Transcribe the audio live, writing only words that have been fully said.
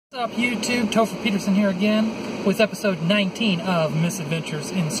What's up, YouTube? Topher Peterson here again with episode 19 of Misadventures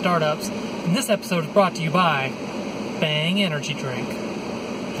in Startups. And this episode is brought to you by Bang Energy Drink.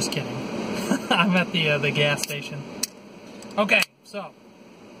 Just kidding. I'm at the gas station. Okay, so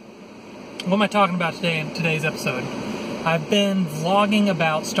what am I talking about today in today's episode? I've been vlogging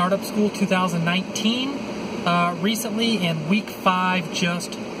about Startup School 2019 recently, and week 5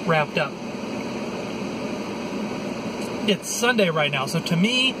 just wrapped up. It's Sunday right now, so to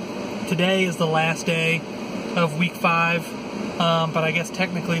me, today is the last day of week 5, but I guess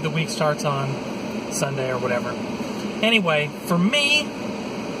technically the week starts on Sunday or whatever. Anyway, for me,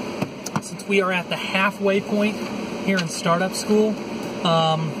 since we are at the halfway point here in Startup School,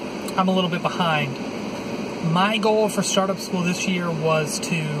 I'm a little bit behind. My goal for Startup School this year was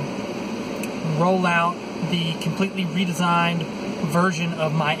to roll out the completely redesigned version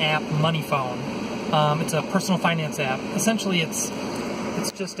of my app, Money Phone. It's a personal finance app. Essentially, it's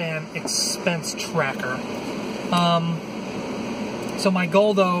just an expense tracker. So my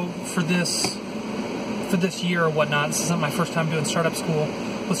goal, though, for this year or whatnot, this isn't my first time doing Startup School,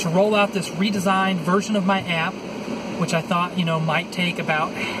 was to roll out this redesigned version of my app, which I thought, might take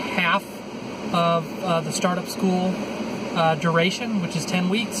about half of the Startup School duration, which is 10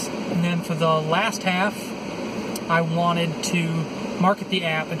 weeks. And then for the last half, I wanted to market the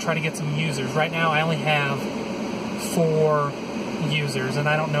app and try to get some users. Right now I only have 4 users, and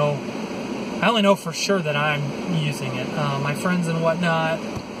I only know for sure that I'm using it. My friends and whatnot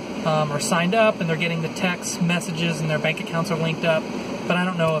are signed up, and they're getting the text messages, and their bank accounts are linked up, but I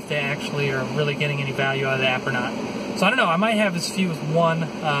don't know if they actually are really getting any value out of the app or not. So I don't know, I might have as few as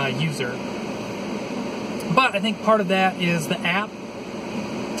 1 user. But I think part of that is the app,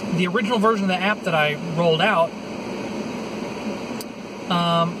 the original version of the app that I rolled out,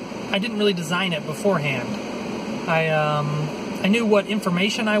 I didn't really design it beforehand. I knew what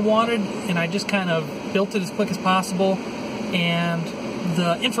information I wanted, and I just kind of built it as quick as possible. And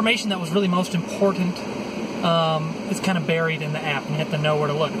the information that was really most important is kind of buried in the app, and you have to know where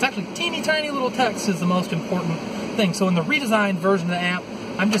to look. It's actually teeny tiny little text is the most important thing. So in the redesigned version of the app,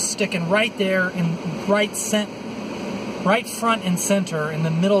 I'm just sticking right there in right front and center in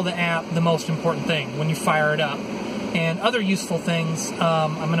the middle of the app, the most important thing when you fire it up. And other useful things,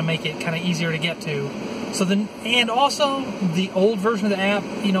 I'm going to make it kind of easier to get to. And also, the old version of the app,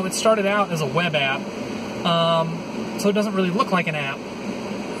 it started out as a web app, so it doesn't really look like an app.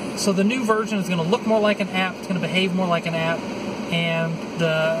 So the new version is going to look more like an app, it's going to behave more like an app, and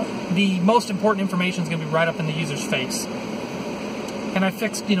the most important information is going to be right up in the user's face. And I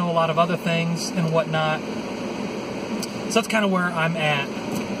fixed, a lot of other things and whatnot. So that's kind of where I'm at.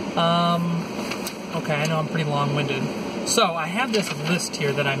 Okay, I know I'm pretty long-winded. So I have this list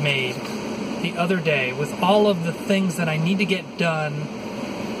here that I made the other day with all of the things that I need to get done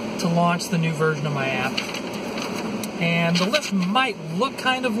to launch the new version of my app. And the list might look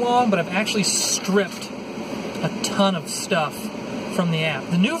kind of long, but I've actually stripped a ton of stuff from the app.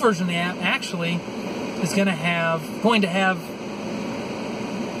 The new version of the app actually is going to have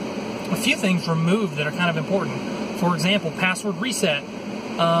a few things removed that are kind of important. For example, password reset.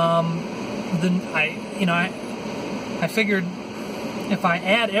 I figured if I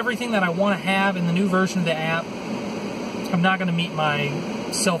add everything that I want to have in the new version of the app, I'm not going to meet my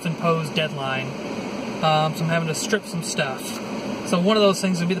self-imposed deadline. So I'm having to strip some stuff. So one of those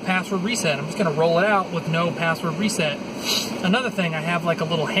things would be the password reset. I'm just going to roll it out with no password reset. Another thing, I have like a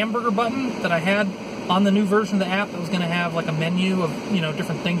little hamburger button that I had on the new version of the app that was going to have like a menu of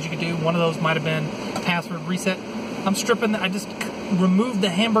different things you could do. One of those might have been password reset. I'm stripping I just removed the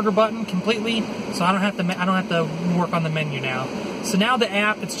hamburger button completely, so I don't have to work on the menu now. So now the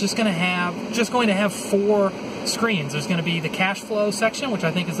app, it's just going to have 4 screens. There's going to be the cash flow section, which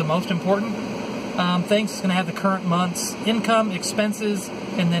I think is the most important thing. It's going to have the current month's income, expenses,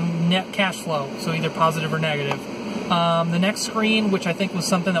 and then net cash flow, so either positive or negative. The next screen, which I think was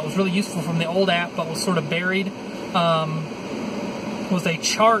something that was really useful from the old app but was sort of buried, was a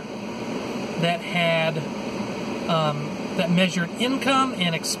chart that had that measured income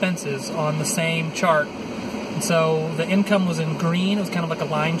and expenses on the same chart. And so the income was in green. It was kind of like a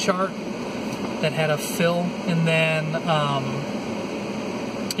line chart that had a fill, and then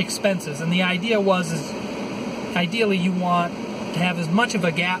expenses. And the idea is ideally you want to have as much of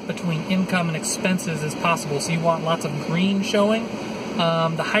a gap between income and expenses as possible. So you want lots of green showing.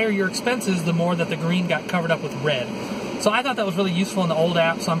 The higher your expenses, the more that the green got covered up with red. So I thought that was really useful in the old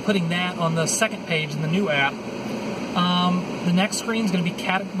app, so I'm putting that on the second page in the new app. The next screen is going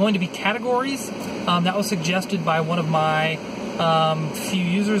to be categories. That was suggested by one of my few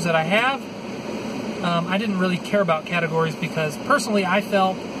users that I have. I didn't really care about categories because personally I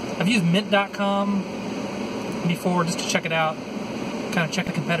felt I've used mint.com before just to check it out, kind of check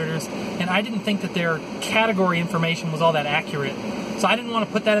the competitors, and I didn't think that their category information was all that accurate. So I didn't want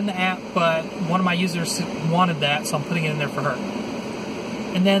to put that in the app, but one of my users wanted that, so I'm putting it in there for her.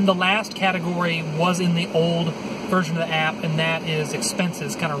 And then the last category was in the old version of the app, and that is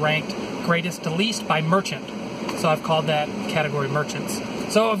expenses, kind of ranked greatest to least by merchant. So I've called that category merchants.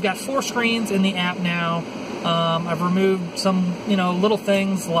 So I've got 4 screens in the app now. I've removed some, little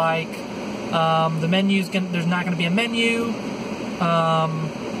things like the menu's there's not going to be a menu.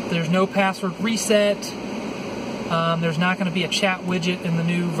 There's no password reset. There's not going to be a chat widget in the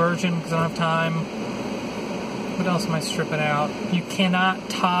new version because I don't have time. What else am I stripping out? You cannot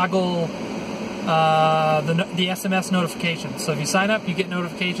toggle the SMS notifications. So if you sign up, you get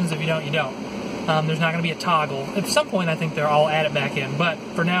notifications. If you don't, you don't. There's not going to be a toggle. At some point, I think I'll add it back in. But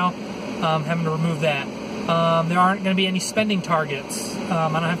for now, I'm having to remove that. There aren't going to be any spending targets.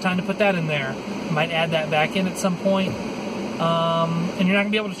 I don't have time to put that in there. I might add that back in at some point. And you're not going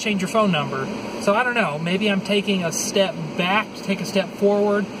to be able to change your phone number. So I don't know. Maybe I'm taking a step back to take a step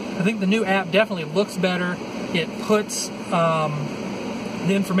forward. I think the new app definitely looks better. It puts the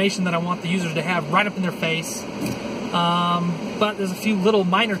information that I want the users to have right up in their face. But there's a few little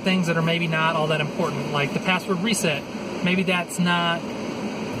minor things that are maybe not all that important, like the password reset. Maybe that's not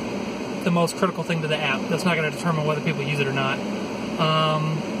the most critical thing to the app. That's not going to determine whether people use it or not.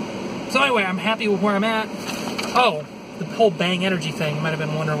 So anyway, I'm happy with where I'm at. Oh, the whole Bang Energy thing, you might have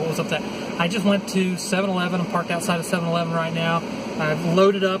been wondering what was up with that. I just went to 7-Eleven. I'm parked outside of 7-Eleven right now. I've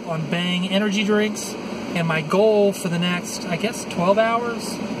loaded up on Bang Energy drinks, and my goal for the next, 12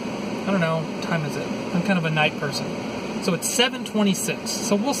 hours? I don't know, what time is it? I'm kind of a night person. So it's 7:26.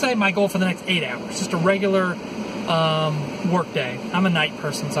 So we'll say my goal for the next 8 hours, just a regular work day. I'm a night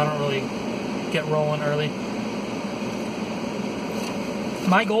person, so I don't really get rolling early.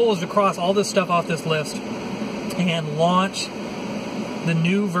 My goal is to cross all this stuff off this list and launch the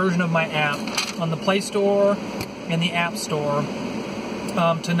new version of my app on the Play Store and the App Store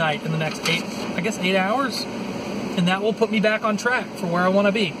tonight in the next 8 hours. And that will put me back on track for where I want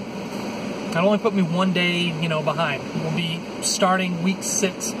to be. That'll only put me one day, behind. We'll be starting week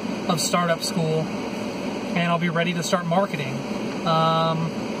 6 of startup school, and I'll be ready to start marketing. My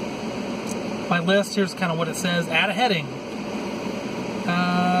list, here's kind of what it says. Add a heading.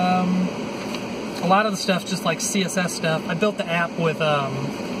 A lot of the stuff, just like CSS stuff. I built the app with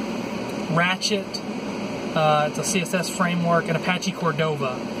Ratchet. It's a CSS framework, and Apache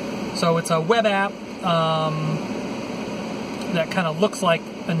Cordova. So it's a web app that kind of looks like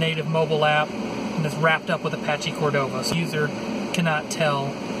a native mobile app and is wrapped up with Apache Cordova. So the user cannot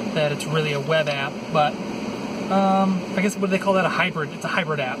tell that it's really a web app, but I guess what do they call that? A hybrid. It's a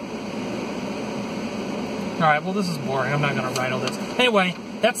hybrid app. Alright, well this is boring. I'm not going to write all this. Anyway,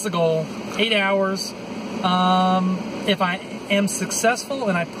 that's the goal. 8 hours. If I am successful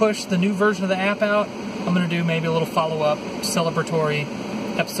and I push the new version of the app out, I'm going to do maybe a little follow-up celebratory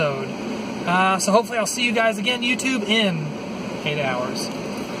episode. So hopefully I'll see you guys again, YouTube, in 8 hours.